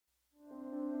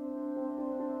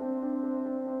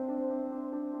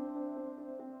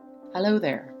Hello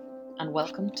there, and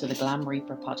welcome to the Glam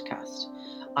Reaper podcast.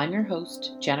 I'm your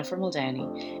host, Jennifer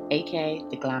Muldowney, aka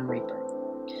the Glam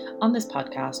Reaper. On this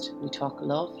podcast, we talk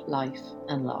love, life,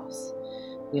 and loss.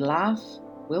 We laugh,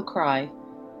 we'll cry,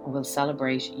 and we'll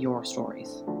celebrate your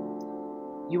stories.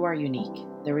 You are unique.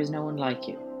 There is no one like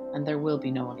you, and there will be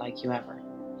no one like you ever.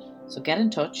 So get in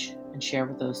touch and share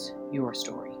with us your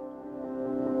story.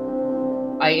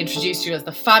 I introduced you as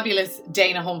the fabulous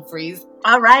Dana Humphreys.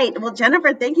 All right. Well,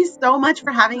 Jennifer, thank you so much for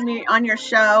having me on your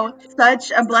show. Such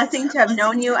a blessing to have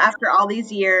known you after all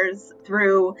these years,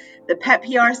 through the pet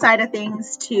PR side of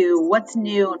things to what's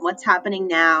new and what's happening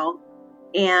now.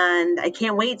 And I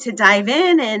can't wait to dive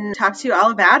in and talk to you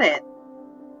all about it.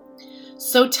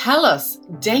 So tell us,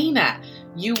 Dana,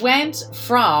 you went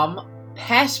from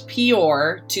pet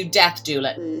PR to death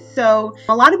doula. So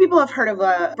a lot of people have heard of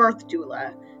a birth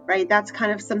doula. Right? That's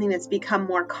kind of something that's become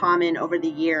more common over the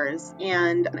years.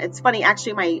 And it's funny,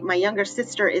 actually, my younger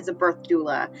sister is a birth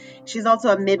doula. She's also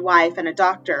a midwife and a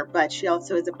doctor, but she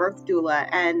also is a birth doula.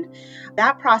 And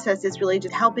that process is really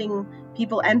just helping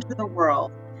people enter the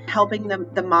world, helping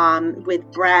the mom with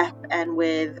breath and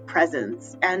with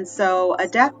presence. And so a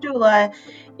death doula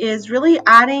is really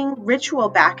adding ritual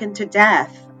back into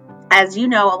death. As you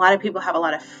know, a lot of people have a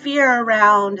lot of fear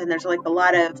around, and there's like a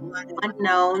lot of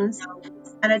unknowns.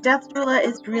 And a death doula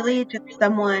is really just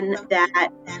someone that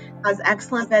has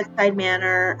excellent bedside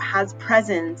manner, has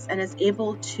presence, and is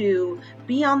able to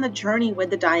be on the journey with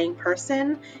the dying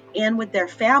person and with their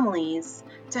families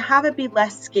to have it be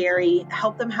less scary,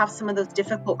 help them have some of those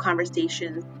difficult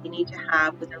conversations they need to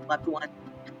have with their loved ones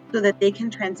so that they can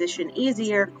transition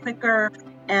easier, quicker,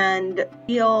 and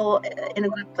feel in a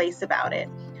good place about it.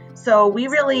 So we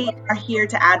really are here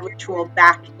to add ritual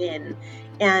back in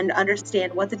and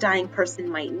understand what the dying person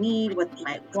might need, what they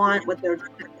might want, what their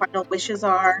final wishes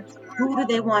are, who do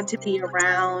they want to be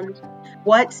around,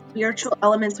 what spiritual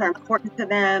elements are important to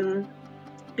them.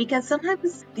 Because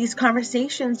sometimes these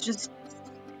conversations just,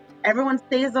 everyone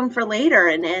saves them for later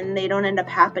and they don't end up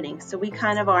happening. So we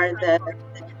kind of are the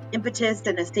impetus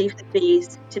and a safe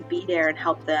space to be there and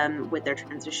help them with their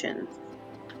transition.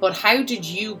 But how did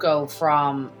you go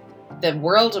from the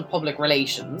world of public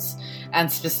relations,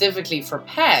 and specifically for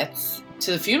pets,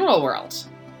 to the funeral world?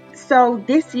 So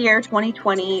this year,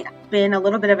 2020, has been a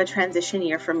little bit of a transition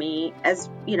year for me. As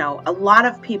you know, a lot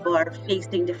of people are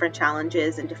facing different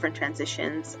challenges and different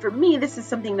transitions. For me, this is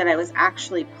something that I was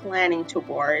actually planning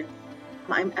toward.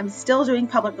 I'm still doing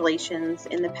public relations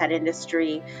in the pet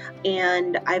industry,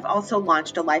 and I've also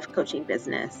launched a life coaching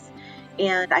business.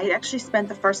 And I actually spent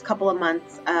the first couple of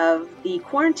months of the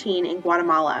quarantine in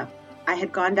Guatemala. I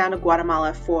had gone down to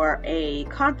Guatemala for a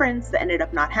conference that ended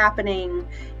up not happening,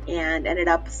 and ended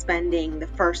up spending the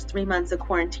first 3 months of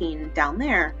quarantine down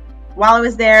there. While I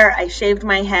was there, I shaved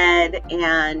my head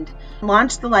and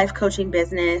launched the life coaching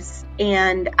business.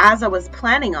 And as I was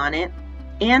planning on it,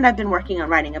 and I've been working on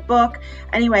writing a book.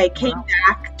 Anyway, I came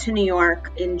back to New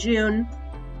York in June.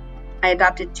 I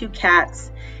adopted 2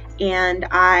 cats, and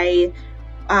I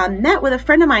met with a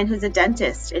friend of mine who's a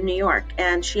dentist in New York,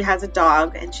 and she has a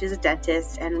dog and she's a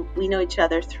dentist, and we know each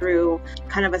other through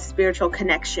kind of a spiritual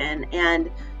connection.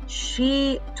 And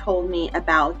she told me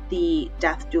about the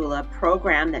death doula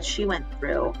program that she went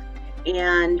through,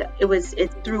 and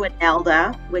it's through an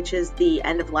ELDA, which is the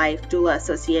End of Life Doula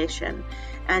Association.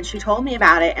 And she told me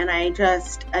about it, and I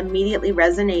just immediately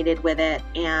resonated with it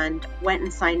and went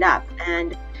and signed up.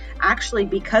 And actually,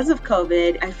 because of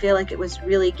COVID, I feel like it was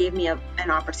really gave me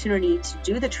an opportunity to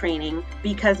do the training,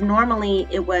 because normally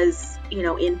it was,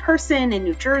 in person in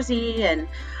New Jersey, and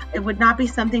it would not be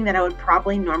something that I would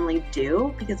probably normally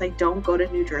do because I don't go to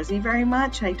New Jersey very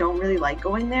much, and I don't really like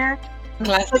going there.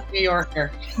 Classic New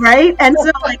Yorker. Right? And so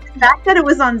the fact that it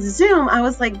was on Zoom, I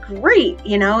was like, great,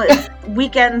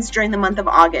 weekends during the month of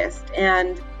August.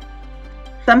 And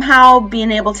somehow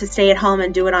being able to stay at home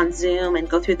and do it on Zoom and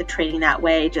go through the training that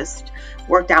way just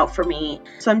worked out for me.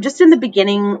 So I'm just in the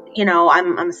beginning,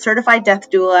 I'm a certified death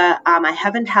doula. I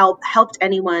haven't helped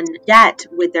anyone yet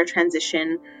with their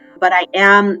transition, but I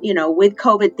am, with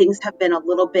COVID, things have been a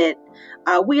little bit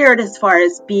weird as far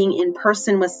as being in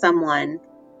person with someone.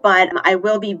 But I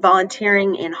will be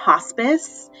volunteering in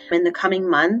hospice in the coming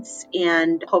months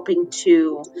and hoping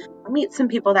to meet some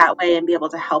people that way and be able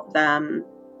to help them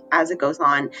as it goes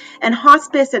on. And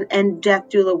hospice and death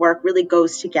doula work really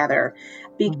goes together,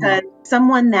 because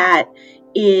someone that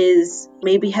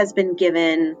maybe has been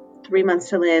given 3 months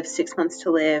to live, 6 months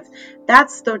to live,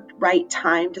 that's the right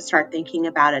time to start thinking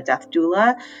about a death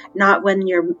doula, not when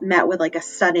you're met with like a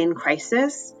sudden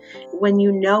crisis. When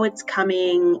you know it's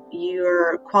coming,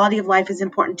 your quality of life is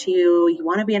important to you. You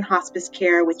want to be in hospice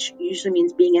care, which usually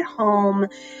means being at home,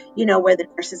 where the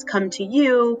nurses come to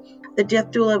you. The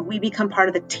death doula, we become part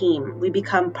of the team. We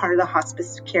become part of the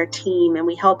hospice care team, and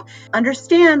we help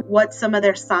understand what some of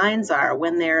their signs are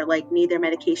when they're like need their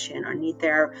medication or need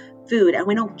their food. And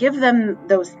we don't give them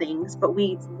those things, but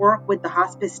we work with the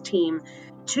hospice team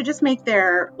to just make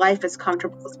their life as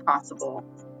comfortable as possible.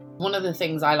 One of the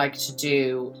things I like to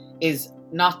do is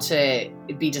not to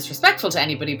be disrespectful to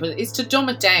anybody, but is to dumb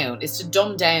it down, is to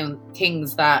dumb down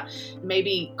things that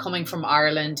maybe coming from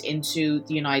Ireland into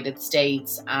the United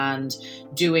States and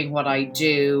doing what I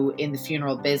do in the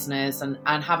funeral business and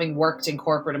having worked in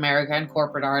corporate America and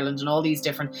corporate Ireland and all these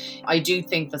different, I do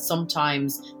think that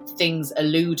sometimes things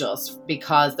elude us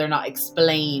because they're not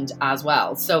explained as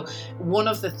well. So one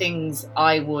of the things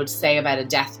I would say about a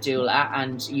death doula,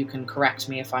 and you can correct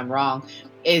me if I'm wrong,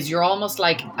 is you're almost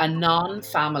like a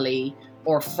non-family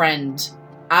or friend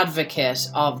advocate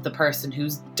of the person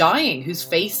who's dying, who's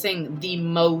facing the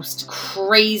most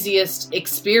craziest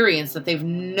experience that they've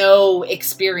no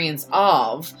experience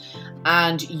of,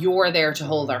 and you're there to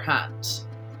hold their hand.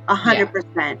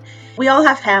 100%. We all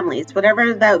have families,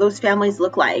 whatever those families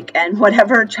look like, and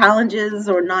whatever challenges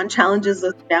or non-challenges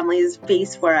those families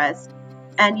face for us.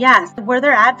 And yes, we're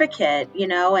their advocate,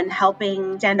 and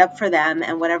helping stand up for them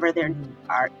and whatever their needs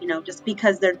are, just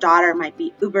because their daughter might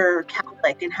be uber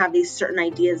Catholic and have these certain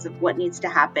ideas of what needs to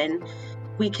happen,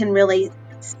 we can really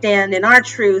stand in our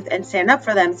truth and stand up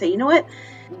for them and say, you know what?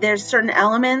 There's certain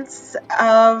elements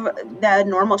of the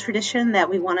normal tradition that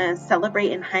we want to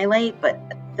celebrate and highlight, but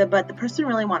the person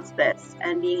really wants this,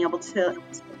 and being able to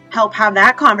help have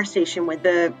that conversation with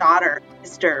the daughter,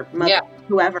 sister, mother,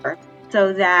 whoever,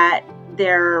 so that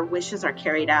their wishes are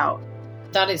carried out.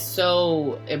 That is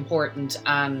so important.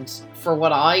 And for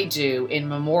what I do in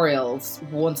memorials,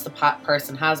 once the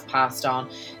person has passed on,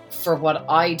 for what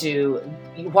I do,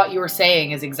 what you're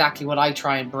saying is exactly what I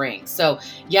try and bring. So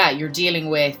you're dealing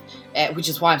with, which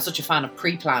is why I'm such a fan of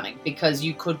pre-planning, because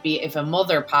you could be, if a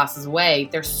mother passes away,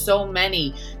 there's so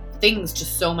many things to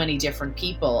so many different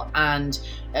people. And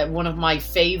one of my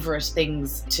favorite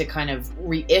things to kind of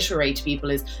reiterate to people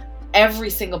is every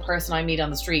single person I meet on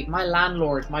the street, my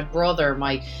landlord, my brother,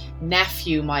 my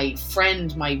nephew, my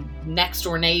friend, my next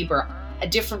door neighbor, a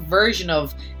different version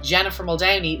of Jennifer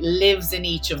Muldowney lives in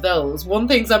each of those. One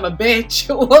thinks I'm a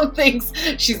bitch, one thinks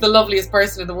she's the loveliest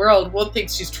person in the world, one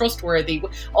thinks she's trustworthy,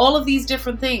 all of these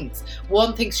different things.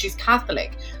 One thinks she's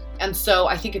Catholic. And so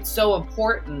I think it's so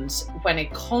important when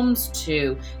it comes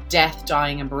to death,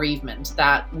 dying and bereavement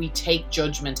that we take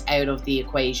judgment out of the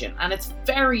equation. And it's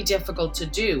very difficult to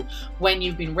do when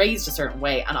you've been raised a certain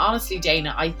way. And honestly,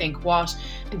 Dana, I think what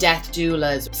death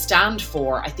doulas stand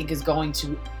for, I think is going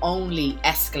to only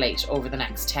escalate over the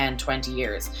next 10, 20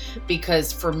 years.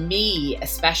 Because for me,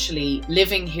 especially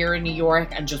living here in New York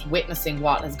and just witnessing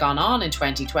what has gone on in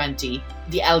 2020,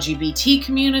 the LGBT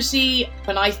community,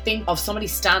 when I think of somebody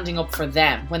standing up for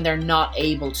them when they're not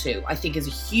able to, I think is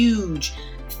a huge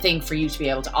thing for you to be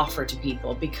able to offer to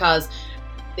people, because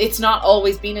it's not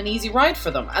always been an easy ride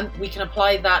for them. And we can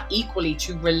apply that equally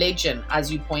to religion,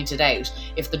 as you pointed out.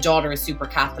 If the daughter is super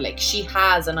Catholic, she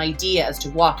has an idea as to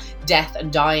what death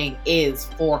and dying is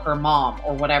for her mom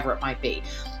or whatever it might be.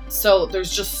 So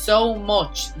there's just so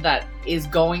much that is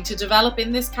going to develop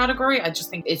in this category. I just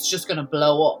think it's just going to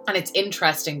blow up. And it's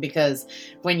interesting because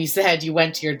when you said you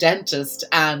went to your dentist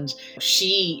and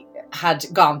she had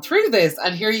gone through this,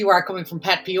 and here you are coming from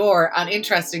Pet Pior, and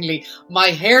interestingly, my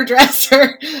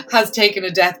hairdresser has taken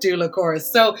a death doula course.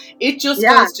 So it just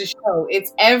goes to show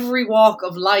it's every walk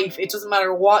of life. It doesn't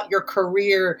matter what your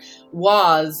career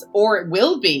was or it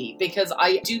will be, because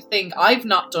I do think I've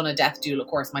not done a death doula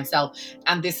course myself,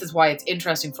 and this is why it's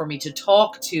interesting for me to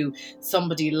talk to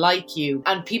somebody like you.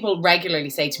 And people regularly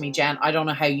say to me, Jen, I don't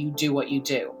know how you do what you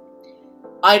do.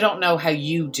 I don't know how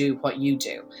you do what you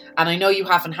do. And I know you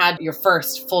haven't had your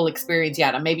first full experience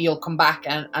yet, and maybe you'll come back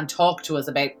and talk to us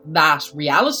about that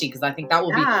reality, because I think that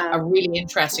will be a really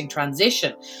interesting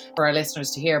transition for our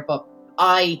listeners to hear. But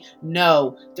I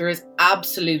know there is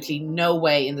absolutely no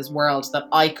way in this world that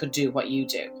I could do what you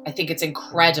do. I think it's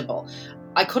incredible.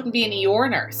 I couldn't be an ER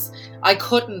nurse. I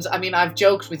couldn't. I mean, I've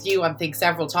joked with you, I think,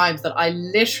 several times that I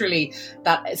literally,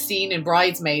 that scene in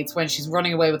Bridesmaids when she's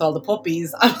running away with all the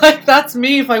puppies, I'm like, that's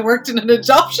me if I worked in an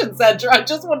adoption centre. I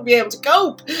just wouldn't be able to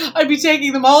cope. I'd be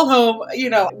taking them all home. You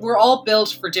know, we're all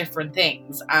built for different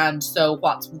things. And so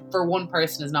what's for one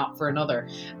person is not for another.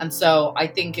 And so I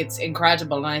think it's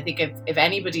incredible. And I think if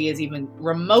anybody is even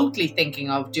remotely thinking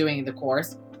of doing the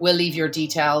course, we'll leave your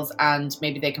details and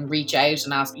maybe they can reach out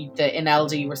and ask you. In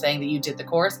Elda, you were saying that you did the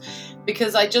course,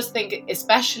 because I just think,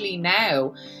 especially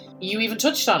now, you even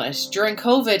touched on it, during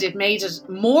COVID, it made it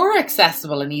more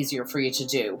accessible and easier for you to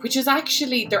do, which is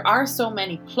actually, there are so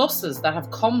many pluses that have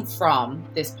come from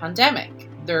this pandemic.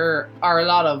 There are a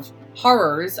lot of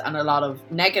horrors and a lot of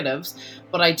negatives,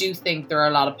 but I do think there are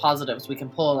a lot of positives we can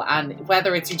pull. And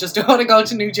whether it's you just don't want to go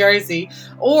to New Jersey,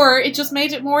 or it just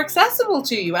made it more accessible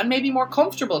to you and maybe more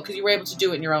comfortable because you were able to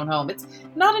do it in your own home. It's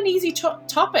not an easy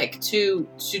topic to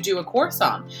do a course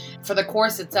on. For the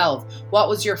course itself, what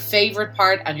was your favorite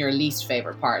part and your least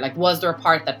favorite part? Like, was there a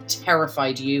part that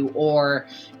terrified you or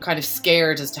kind of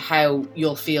scared as to how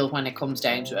you'll feel when it comes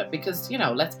down to it? Because, you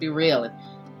know, let's be real.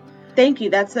 Thank you.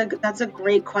 That's a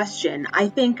great question. I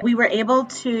think we were able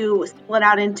to split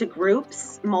out into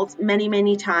groups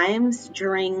many times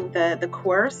during the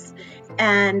course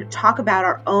and talk about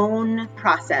our own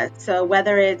process. So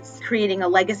whether it's creating a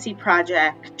legacy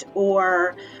project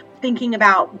or thinking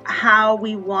about how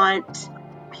we want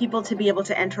people to be able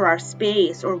to enter our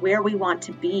space or where we want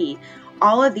to be,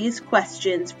 all of these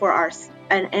questions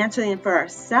and answering them for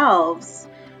ourselves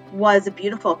was a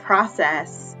beautiful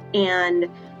process. And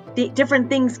the different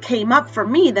things came up for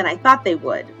me than I thought they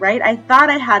would, right? I thought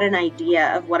I had an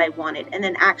idea of what I wanted, and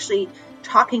then actually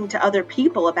talking to other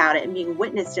people about it and being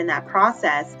witnessed in that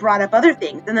process brought up other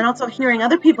things. And then also hearing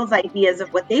other people's ideas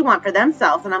of what they want for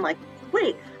themselves. And I'm like,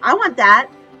 wait, I want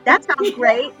that. That sounds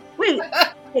great. Wait,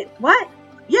 what?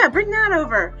 Yeah, bring that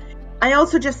over. I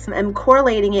also just am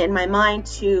correlating it in my mind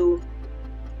to,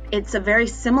 it's a very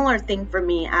similar thing for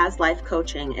me as life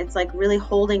coaching. It's like really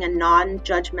holding a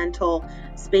non-judgmental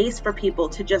space for people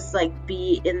to just like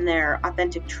be in their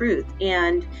authentic truth.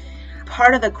 And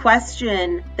part of the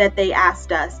question that they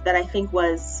asked us that I think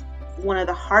was one of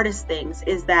the hardest things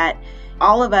is that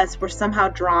all of us were somehow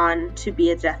drawn to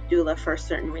be a death doula for a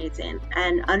certain reason.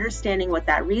 And understanding what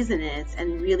that reason is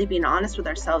and really being honest with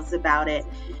ourselves about it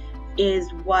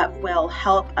is what will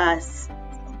help us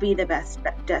be the best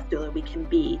death doula we can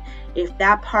be. If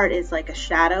that part is like a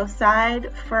shadow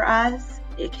side for us,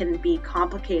 it can be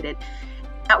complicated.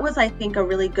 That was, I think, a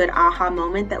really good aha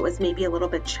moment that was maybe a little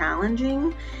bit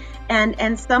challenging.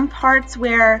 And some parts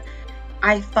where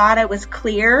I thought I was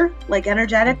clear, like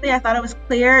energetically, I thought I was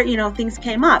clear, you know, things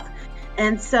came up.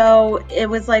 And so it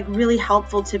was like really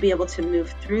helpful to be able to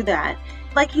move through that.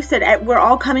 Like you said, we're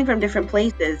all coming from different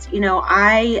places. You know,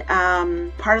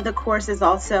 part of the course is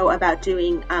also about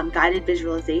doing guided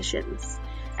visualizations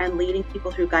and leading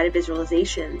people through guided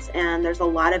visualizations. And there's a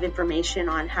lot of information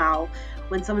on how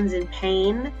when someone's in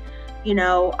pain, you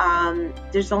know,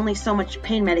 there's only so much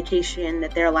pain medication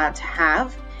that they're allowed to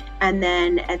have. And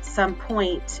then at some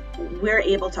point, we're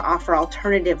able to offer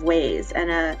alternative ways, and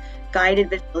a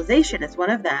guided visualization is one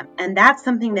of them. And that's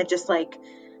something that just like,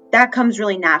 that comes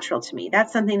really natural to me.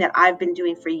 That's something that I've been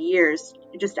doing for years,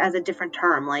 just as a different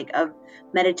term, like of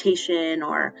meditation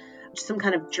or some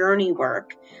kind of journey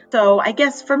work. So I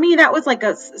guess for me, that was like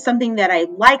something that I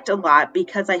liked a lot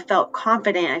because I felt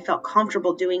confident, I felt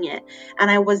comfortable doing it.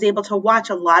 And I was able to watch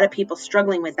a lot of people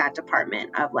struggling with that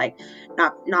department of like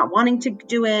not wanting to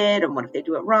do it, and what if they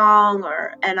do it wrong,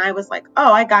 and I was like,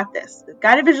 oh, I got this.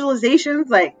 Guided visualizations,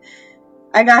 like,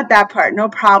 I got that part, no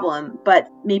problem. But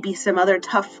maybe some other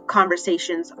tough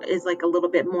conversations is like a little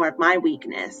bit more of my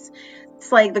weakness.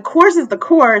 It's like the course is the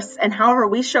course, and however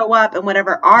we show up and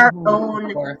whatever our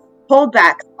own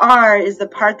holdbacks are is the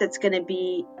part that's going to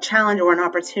be a challenge or an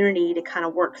opportunity to kind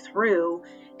of work through.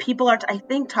 People are, I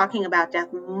think, talking about death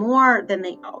more than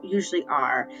they usually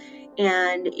are.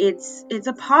 And it's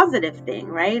a positive thing,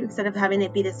 right? Instead of having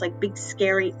it be this like big,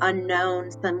 scary unknown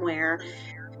somewhere,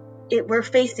 we're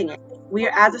facing it.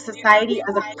 We're, as a society,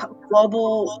 as a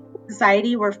global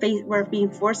society, we're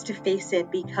being forced to face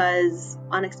it because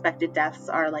unexpected deaths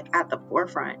are like at the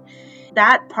forefront.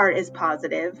 That part is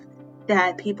positive,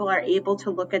 that people are able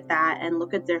to look at that and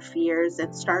look at their fears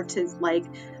and start to like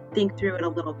think through it a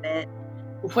little bit.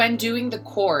 When doing the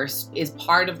course, is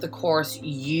part of the course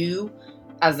you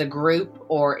as a group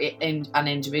or and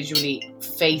individually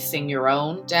facing your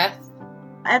own death?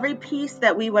 Every piece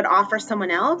that we would offer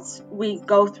someone else, we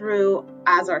go through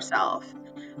as ourselves.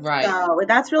 Right. So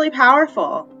that's really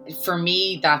powerful. For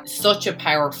me, that's such a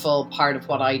powerful part of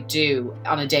what I do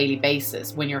on a daily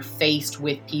basis. When you're faced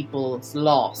with people's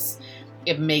loss,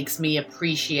 it makes me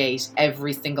appreciate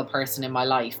every single person in my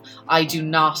life. I do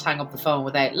not hang up the phone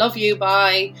without love you,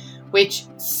 bye, which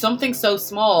something so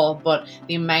small, but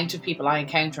the amount of people I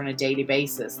encounter on a daily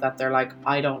basis that they're like,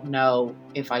 I don't know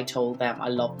if I told them I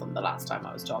loved them the last time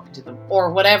I was talking to them,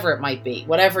 or whatever it might be,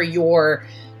 whatever your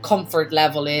comfort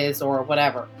level is or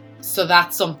whatever. So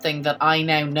that's something that I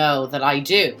now know that I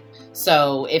do.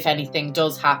 So if anything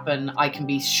does happen, I can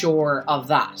be sure of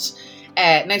that.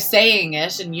 Now saying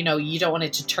it, and you don't want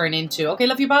it to turn into, okay,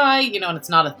 love you, bye, and it's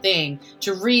not a thing,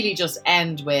 to really just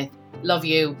end with love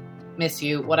you, miss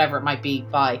you, whatever it might be,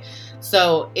 bye.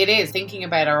 So it is thinking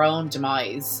about our own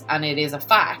demise, and it is a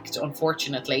fact,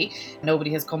 unfortunately.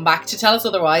 Nobody has come back to tell us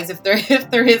otherwise, if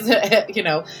there is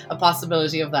a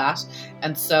possibility of that.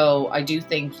 And so I do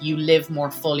think you live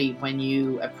more fully when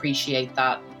you appreciate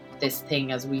that this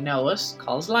thing as we know it,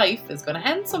 called life, is going to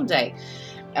end someday.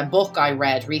 A book I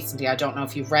read recently, I don't know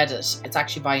if you've read it, it's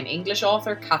actually by an English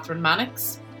author, Catherine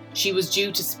Mannix. She was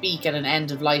due to speak at an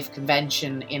end-of-life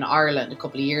convention in Ireland a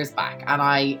couple of years back, and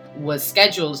I was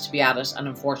scheduled to be at it and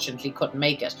unfortunately couldn't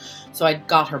make it. So I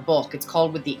got her book. It's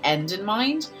called With the End in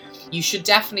Mind. You should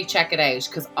definitely check it out,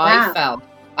 because I felt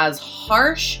as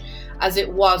harsh as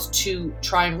it was to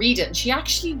try and read it. And she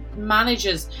actually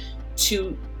manages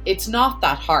to... It's not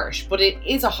that harsh, but it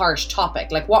is a harsh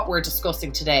topic. Like what we're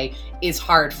discussing today is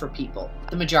hard for people,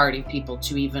 the majority of people,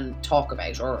 to even talk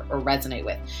about or resonate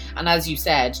with. And as you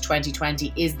said,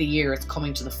 2020 is the year it's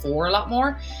coming to the fore a lot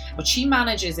more. But she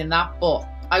manages in that book.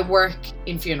 I work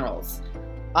in funerals.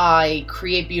 I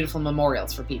create beautiful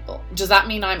memorials for people. Does that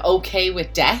mean I'm okay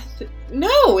with death?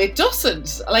 No, it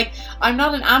doesn't. Like, I'm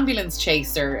not an ambulance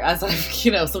chaser, as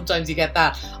I've, sometimes you get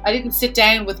that. I didn't sit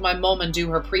down with my mum and do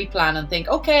her pre-plan and think,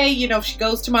 okay, if she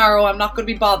goes tomorrow, I'm not going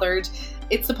to be bothered.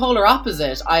 It's the polar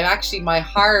opposite. My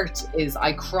heart is,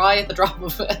 I cry at the drop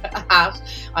of a hat.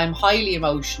 I'm highly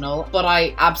emotional, but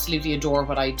I absolutely adore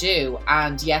what I do.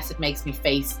 And yes, it makes me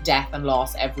face death and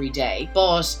loss every day.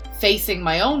 But facing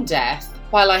my own death,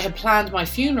 while I had planned my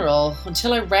funeral,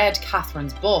 until I read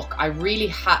Catherine's book, I really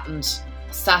hadn't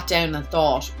sat down and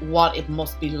thought what it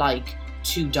must be like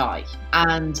to die.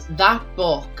 And that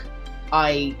book,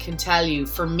 I can tell you,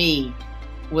 for me,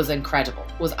 was incredible,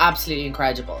 was absolutely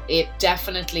incredible. It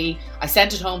definitely, I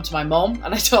sent it home to my mum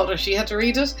and I told her she had to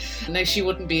read it. Now she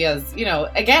wouldn't be as,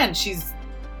 again, she's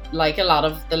like a lot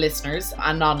of the listeners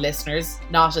and non-listeners,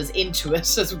 not as into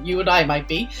it as you and I might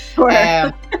be. Sure.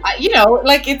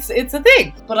 It's a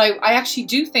thing. But I actually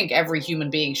do think every human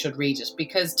being should read it,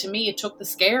 because to me it took the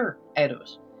scare out of it.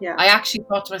 Yeah. I actually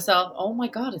thought to myself, oh my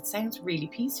God, it sounds really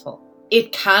peaceful.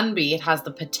 It can be, it has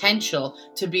the potential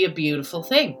to be a beautiful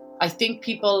thing. I think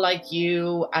people like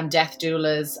you and death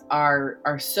doulas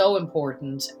are so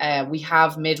important. We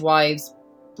have midwives,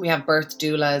 we have birth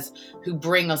doulas who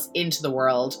bring us into the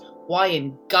world. Why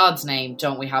in God's name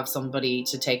don't we have somebody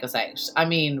to take us out? I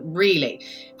mean, really,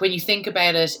 when you think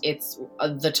about it, it's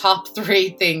the top three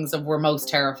things that we're most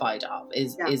terrified of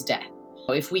is death.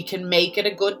 If we can make it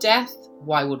a good death,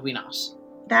 why would we not?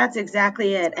 That's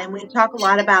exactly it. And we talk a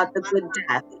lot about the good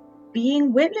death.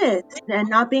 Being witnessed and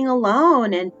not being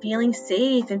alone and feeling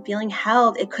safe and feeling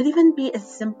held. It could even be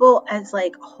as simple as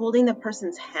like holding the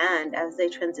person's hand as they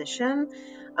transition,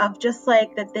 of just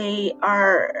like that they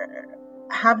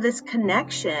have this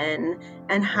connection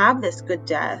and have this good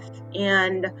death.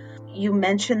 And you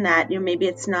mentioned that, maybe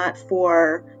it's not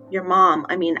for your mom.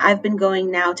 I mean, I've been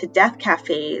going now to death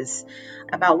cafes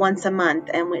about once a month,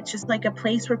 and it's just like a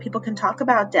place where people can talk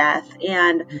about death.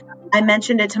 And I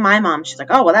mentioned it to my mom. She's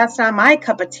like, oh, well, that's not my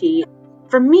cup of tea.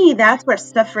 For me, that's where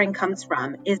suffering comes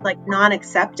from, is like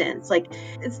non-acceptance. Like,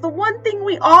 it's the one thing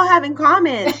we all have in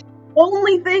common.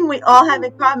 Only thing we all have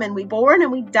in common. We born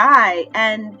and we die.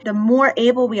 And the more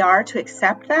able we are to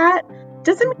accept that,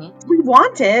 doesn't mean we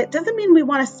want it. Doesn't mean we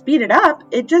want to speed it up.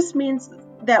 It just means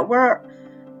that we're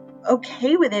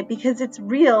okay with it because it's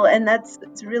real and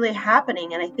it's really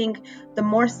happening. And I think the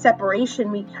more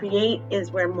separation we create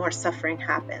is where more suffering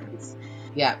happens.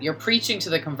 Yeah, you're preaching to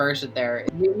the converted there.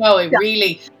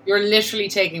 Really, you're literally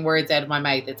taking words out of my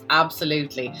mouth. It's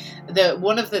absolutely.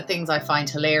 One of the things I find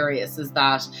hilarious is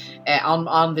that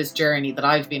on this journey that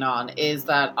I've been on is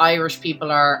that Irish people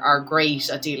are great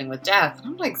at dealing with death.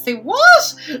 And I'm like, say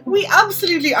what? We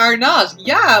absolutely are not.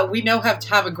 Yeah, we know how to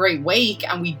have a great wake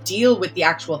and we deal with the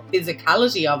actual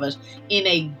physicality of it in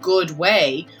a good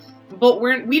way. But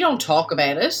we don't talk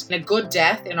about it. And a good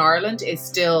death in Ireland is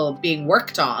still being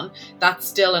worked on. That's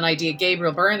still an idea.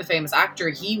 Gabriel Byrne, the famous actor,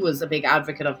 he was a big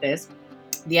advocate of this.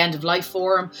 the End of Life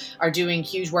Forum are doing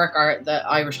huge work, the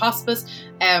Irish Hospice.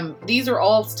 These are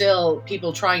all still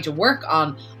people trying to work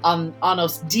on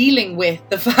us dealing with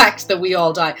the fact that we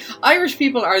all die. Irish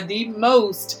people are the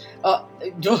most... we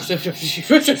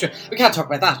can't talk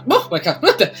about that. Oh my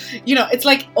God. You know, it's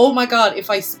like, oh my God, if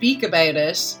I speak about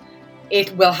it,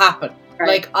 it will happen. Right.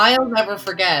 Like, I'll never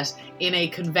forget in a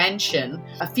convention,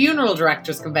 a funeral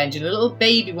directors convention, a little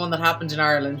baby one that happened in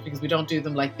Ireland, because we don't do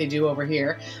them like they do over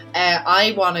here.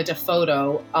 I wanted a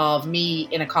photo of me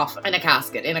in a coffin, in a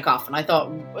casket, in a coffin. I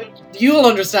thought, you'll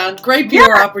understand, great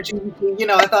PR opportunity. You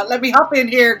know, I thought, let me hop in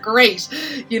here, great.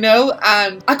 You know,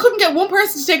 and I couldn't get one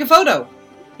person to take a photo.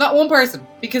 Not one person,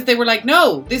 because they were like,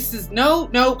 no, this is no,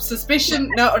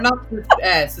 suspicion, no, not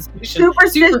suspicion.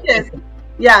 Superstitious.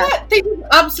 Yeah, they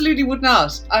absolutely would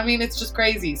not. I mean, it's just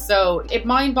crazy. So it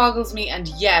mind boggles me. And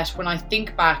yet, when I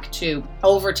think back to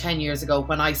over 10 years ago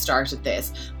when I started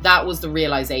this, that was the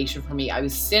realization for me. I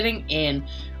was sitting in,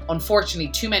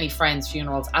 unfortunately, too many friends'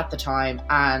 funerals at the time,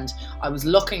 and I was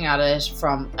looking at it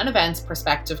from an events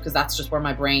perspective, because that's just where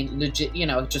my brain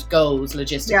it just goes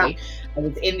logistically. Yeah. I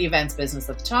was in the events business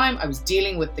at the time. I was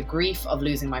dealing with the grief of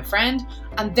losing my friend,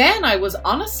 and then I was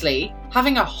honestly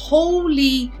having a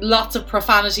holy lots of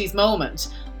profanities moment.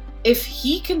 If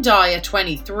he can die at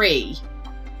 23,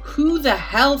 who the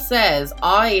hell says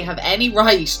I have any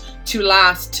right to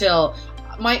last till...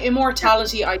 My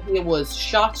immortality idea was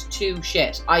shot to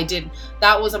shit.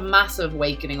 That was a massive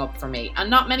wakening up for me. And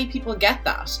not many people get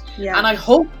that. Yeah. And I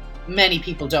hope many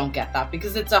people don't get that,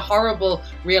 because it's a horrible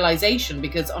realization,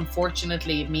 because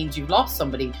unfortunately it means you've lost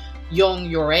somebody young,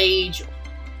 your age.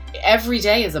 Every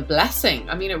day is a blessing.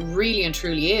 I mean, it really and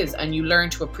truly is. And you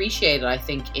learn to appreciate it, I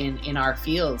think, in our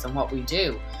fields and what we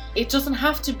do. It doesn't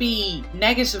have to be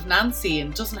negative Nancy,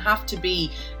 and it doesn't have to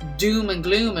be doom and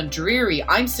gloom and dreary.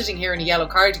 I'm sitting here in a yellow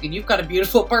cardigan. You've got a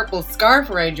beautiful purple scarf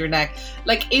around your neck.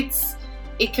 Like,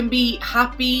 it can be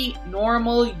happy,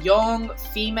 normal, young,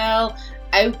 female,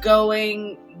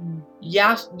 outgoing,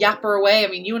 yapper away. I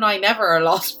mean, you and I never are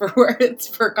lost for words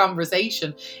for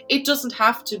conversation. It doesn't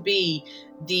have to be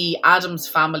the Addams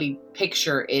Family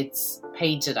picture it's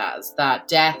painted as, that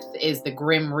death is the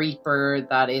grim reaper,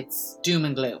 that it's doom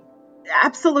and gloom.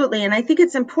 Absolutely. And I think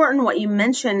it's important what you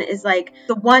mentioned is like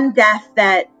the one death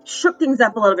that shook things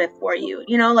up a little bit for you.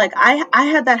 You know, like I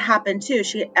had that happen too.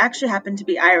 She actually happened to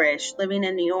be Irish, living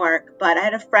in New York, but I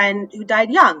had a friend who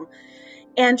died young.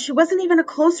 And she wasn't even a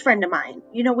close friend of mine.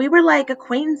 You know, we were like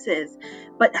acquaintances,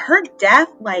 but her death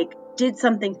like did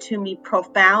something to me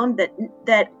profound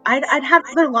that I'd had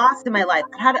other loss in my life.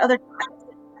 I had other deaths,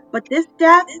 but this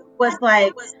death was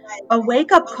like a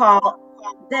wake up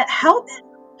call that helped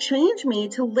change me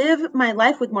to live my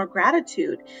life with more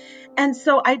gratitude. And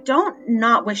so I don't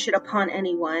not wish it upon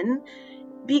anyone,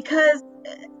 because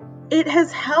it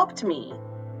has helped me.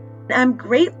 I'm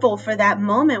grateful for that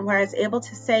moment where I was able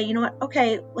to say, you know what,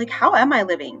 okay, like, how am I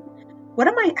living?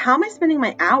 How am I spending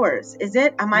my hours?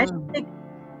 Am I just like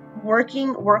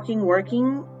working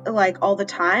like all the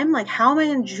time? Like, how am I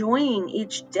enjoying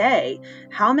each day?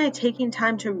 How am I taking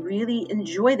time to really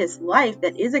enjoy this life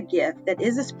that is a gift, that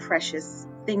is this precious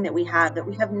thing that we have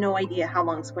no idea how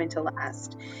long it's going to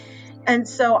last? And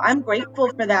so I'm grateful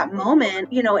for that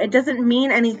moment. You know, it doesn't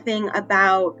mean anything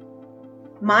about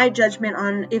my judgment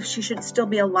on if she should still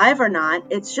be alive or not.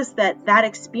 It's just that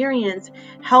experience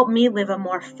helped me live a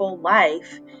more full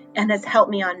life and has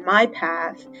helped me on my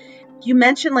path. You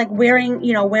mentioned like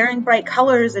wearing bright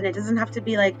colors, and it doesn't have to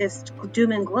be like this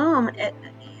doom and gloom.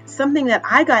 Something that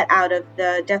I got out of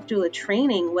the death doula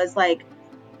training was like,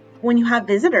 when you have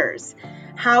visitors,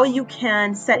 how you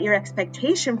can set your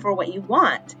expectation for what you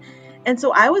want. And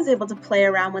so I was able to play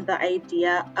around with the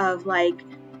idea of like,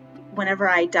 whenever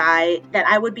I die, that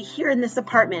I would be here in this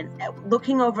apartment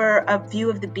looking over a view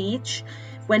of the beach.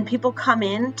 When people come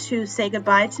in to say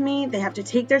goodbye to me, they have to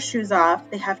take their shoes off.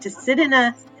 They have to sit in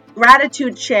a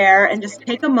gratitude chair and just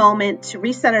take a moment to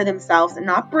recenter themselves and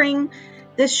not bring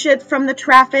this shit from the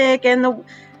traffic and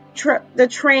the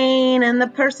train and the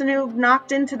person who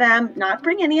knocked into them. Not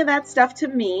bring any of that stuff to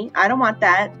me. I don't want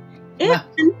that. And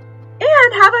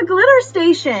have a glitter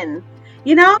station.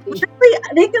 You know,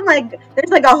 they can there's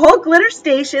like a whole glitter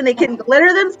station. They can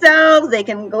glitter themselves. They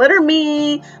can glitter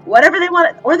me, whatever they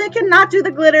want. Or they can not do the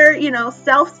glitter,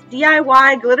 self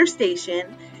DIY glitter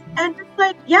station. And it's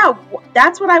like, yeah,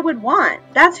 that's what I would want.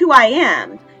 That's who I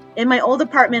am. In my old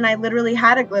apartment, I literally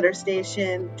had a glitter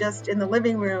station just in the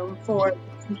living room for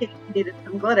in case I needed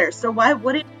some glitter. So why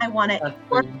wouldn't I want to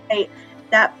incorporate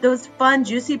those fun,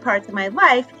 juicy parts of my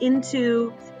life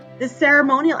into the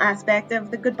ceremonial aspect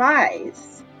of the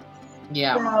goodbyes?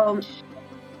 Yeah.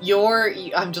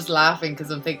 I'm just laughing because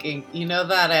I'm thinking, you know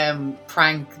that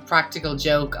practical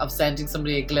joke of sending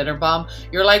somebody a glitter bomb?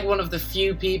 You're like one of the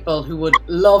few people who would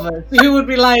love it. Who would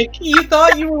be like, you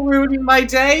thought you were ruining my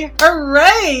day?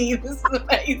 Hooray! This is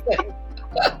amazing.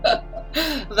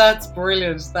 That's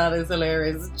brilliant. That is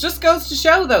hilarious. It just goes to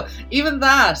show though, even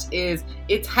that is,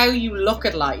 it's how you look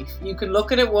at life. You can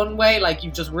look at it one way, like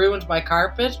you've just ruined my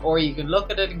carpet, or you can look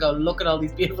at it and go, look at all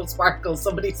these beautiful sparkles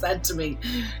somebody sent to me.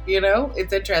 You know,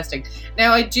 it's interesting.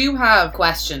 Now I do have a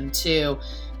question too.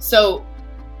 So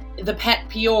the Pet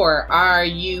Pure, are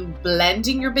you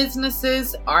blending your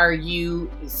businesses? Are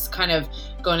you kind of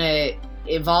gonna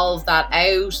evolve that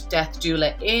out, Death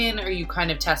Doula in? Are you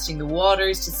kind of testing the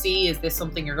waters to see, is this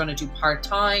something you're going to do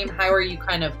part-time? How are you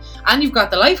kind of, and you've got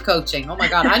the life coaching, oh my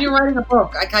god, and you're writing a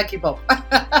book. I can't keep up.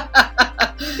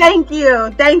 Thank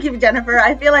you, Jennifer.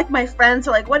 I feel like my friends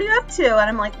are like, what are you up to? And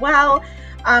I'm like, well,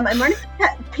 I'm running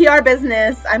a PR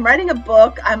business, I'm writing a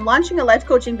book, I'm launching a life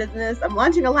coaching business, I'm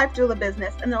launching a life doula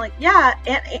business. And they're like, yeah,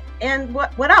 and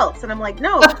what else? And I'm like,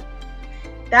 no,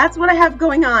 that's what I have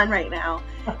going on right now.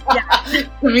 Yeah.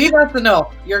 To me, that's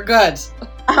enough. You're good.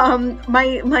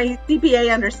 My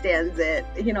CPA understands it.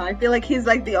 You know, I feel like he's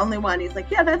like the only one. He's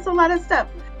like, yeah, that's a lot of stuff.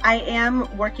 I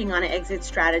am working on an exit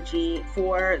strategy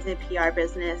for the PR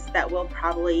business that will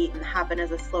probably happen as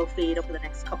a slow fade over the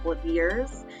next couple of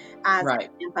years as I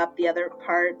ramp up the other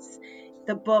parts.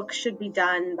 The book should be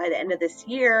done by the end of this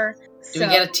year. Do we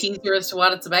get a teaser as to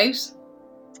what it's about?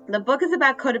 The book is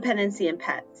about codependency in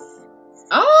pets.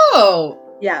 Oh,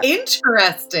 yeah.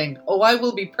 Interesting. Oh, I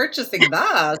will be purchasing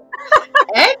that.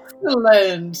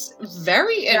 Excellent.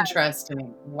 Very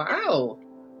interesting. Wow.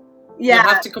 Yeah. You'll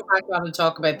have to come back on and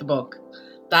talk about the book.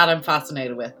 That I'm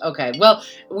fascinated with. Okay. Well,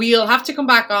 we'll have to come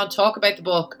back on, talk about the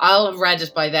book. I'll have read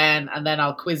it by then, and then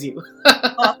I'll quiz you.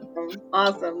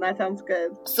 Awesome. That sounds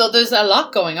good. So there's a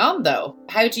lot going on, though.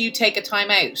 How do you take a time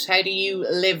out? How do you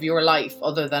live your life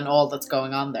other than all that's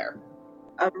going on there?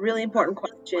 A really important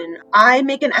question. I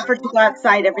make an effort to go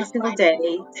outside every single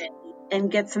day and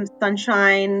get some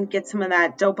sunshine, get some of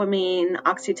that dopamine,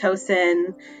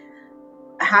 oxytocin,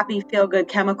 happy feel-good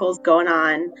chemicals going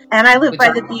on. And I live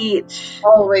by the beach.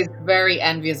 Always very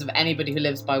envious of anybody who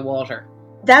lives by water.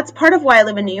 That's part of why I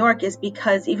live in New York, is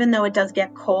because even though it does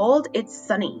get cold, it's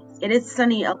sunny. It is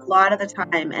sunny a lot of the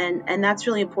time, and that's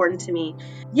really important to me.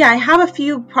 Yeah, I have a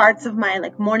few parts of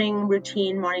my morning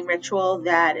routine, morning ritual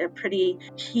that are pretty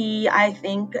key, I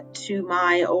think, to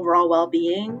my overall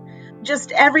well-being.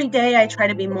 Just every day I try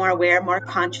to be more aware, more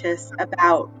conscious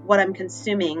about what I'm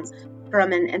consuming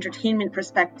from an entertainment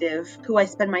perspective, who I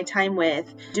spend my time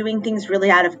with, doing things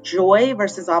really out of joy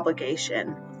versus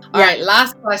obligation. All right,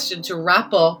 last question to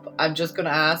wrap up. I'm just going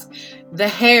to ask, the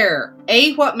hair.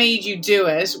 A, what made you do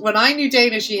it? When I knew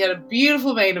Dana, she had a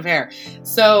beautiful mane of hair.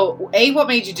 So, A, what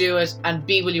made you do it? And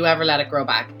B, will you ever let it grow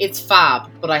back? It's fab,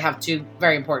 but I have two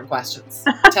very important questions.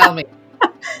 Tell me.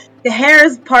 The hair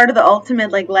is part of the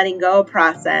ultimate letting go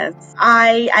process.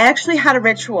 I actually had a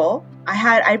ritual.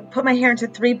 I put my hair into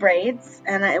 3 braids,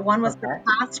 and one was for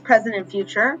past, present, and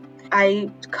future.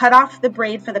 I cut off the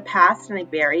braid for the past and I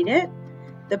buried it.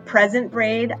 The present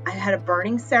braid, I had a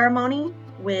burning ceremony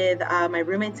with my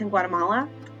roommates in Guatemala.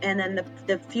 And then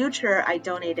the future, I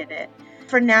donated it.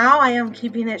 For now, I am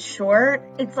keeping it short.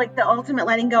 It's like the ultimate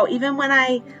letting go. Even when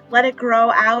I let it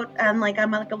grow out, and I'm like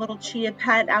a little chia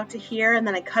pet out to here, and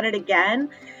then I cut it again.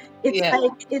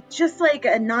 It's just like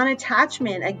a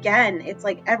non-attachment again. It's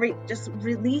like just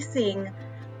releasing,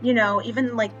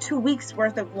 even 2 weeks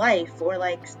worth of life or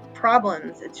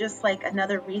problems. It's just like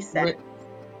another reset.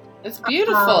 It's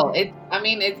beautiful.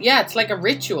 It's like a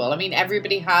ritual. I mean,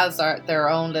 everybody has their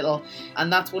own little,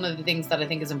 and that's one of the things that I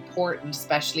think is important,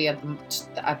 especially at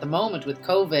the moment with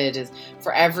COVID, is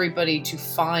for everybody to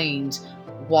find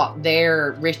what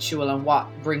their ritual and what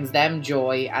brings them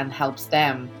joy and helps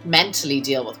them mentally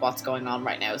deal with what's going on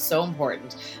right now is so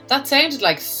important. That sounded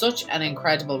like such an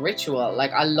incredible ritual.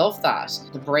 I love that.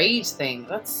 The braid thing,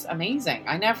 that's amazing.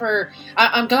 I'm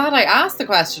glad I asked the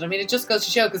question. I mean, it just goes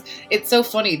to show, because it's so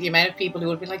funny, the amount of people who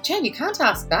would be like, Jen, you can't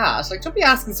ask that. Don't be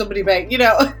asking somebody about,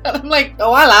 and I'm like,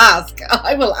 oh, I'll ask.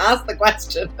 I will ask the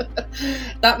question.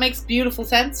 That makes beautiful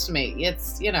sense to me.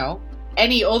 It's,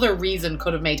 any other reason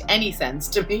could have made any sense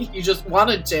to me. You just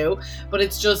wanted to, but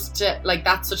it's just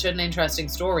that's such an interesting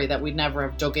story that we'd never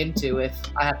have dug into if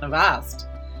I hadn't have asked.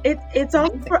 It's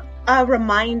also a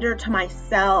reminder to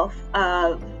myself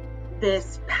of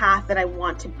this path that I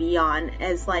want to be on,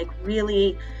 as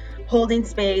really holding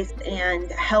space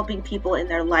and helping people in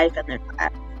their life and their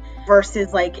life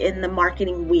versus in the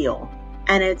marketing wheel.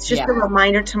 And it's just a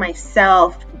reminder to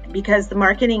myself because the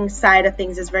marketing side of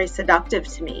things is very seductive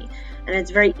to me, and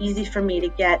it's very easy for me to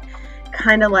get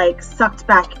kind of like sucked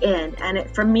back in. And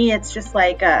for me, it's just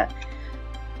like a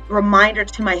reminder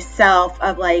to myself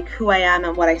of like who I am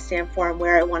and what I stand for and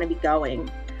where I want to be going.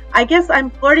 I guess I'm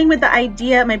flirting with the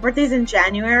idea, my birthday's in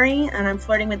January, and I'm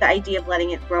flirting with the idea of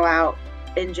letting it grow out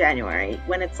in January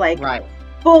when it's like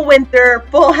full winter,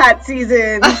 full hat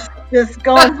season, just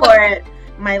going for it.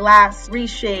 My last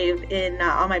reshave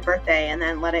on my birthday, and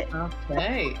then let it.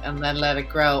 Okay, and then let it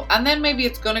grow. And then maybe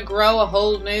it's going to grow a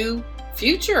whole new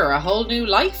future, a whole new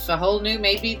life, a whole new,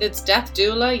 maybe that's death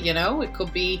doula, you know, it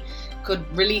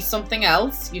could release something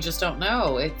else. You just don't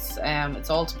know. It's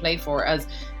all to play for. As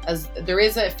there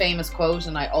is a famous quote,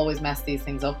 and I always mess these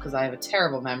things up because I have a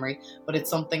terrible memory, but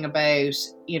it's something about,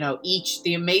 you know,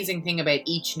 the amazing thing about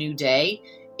each new day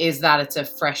is that it's a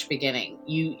fresh beginning.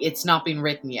 It's not been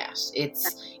written yet.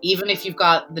 It's, even if you've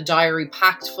got the diary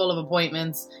packed full of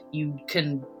appointments, you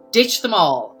can ditch them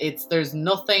all. There's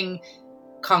nothing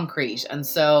concrete. And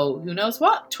so who knows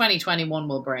what 2021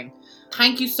 will bring.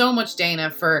 Thank you so much, Dana,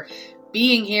 for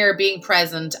being here, being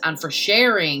present, and for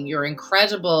sharing your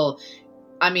incredible,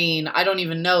 I mean, I don't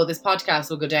even know, this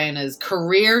podcast will go down as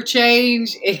career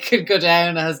change. It could go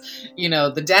down as, you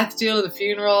know, the death doula, the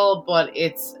funeral, but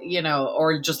it's, you know,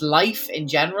 or just life in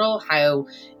general, how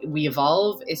we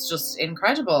evolve. It's just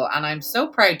incredible. And I'm so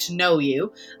proud to know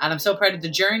you. And I'm so proud of the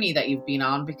journey that you've been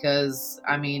on, because,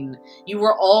 I mean, you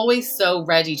were always so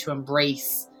ready to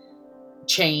embrace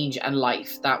change and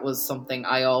life. That was something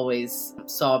I always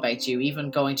saw about you, even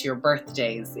going to your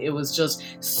birthdays. It was just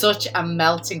such a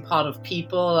melting pot of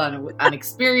people and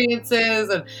experiences,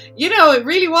 and you know, it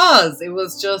really was. It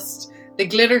was just, the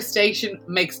glitter station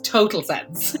makes total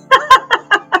sense.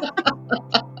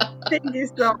 Thank you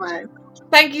so much.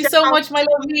 Thank you so much, my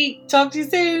lovely. Talk to you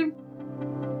soon.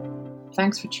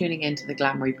 Thanks for tuning in to the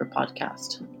Glam Reaper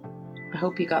podcast. I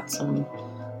hope you got some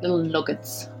little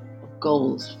nuggets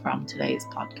gold from today's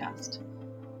podcast.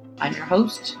 I'm your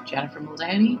host, Jennifer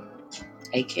Muldowney,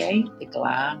 aka the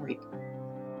Glam Reaper.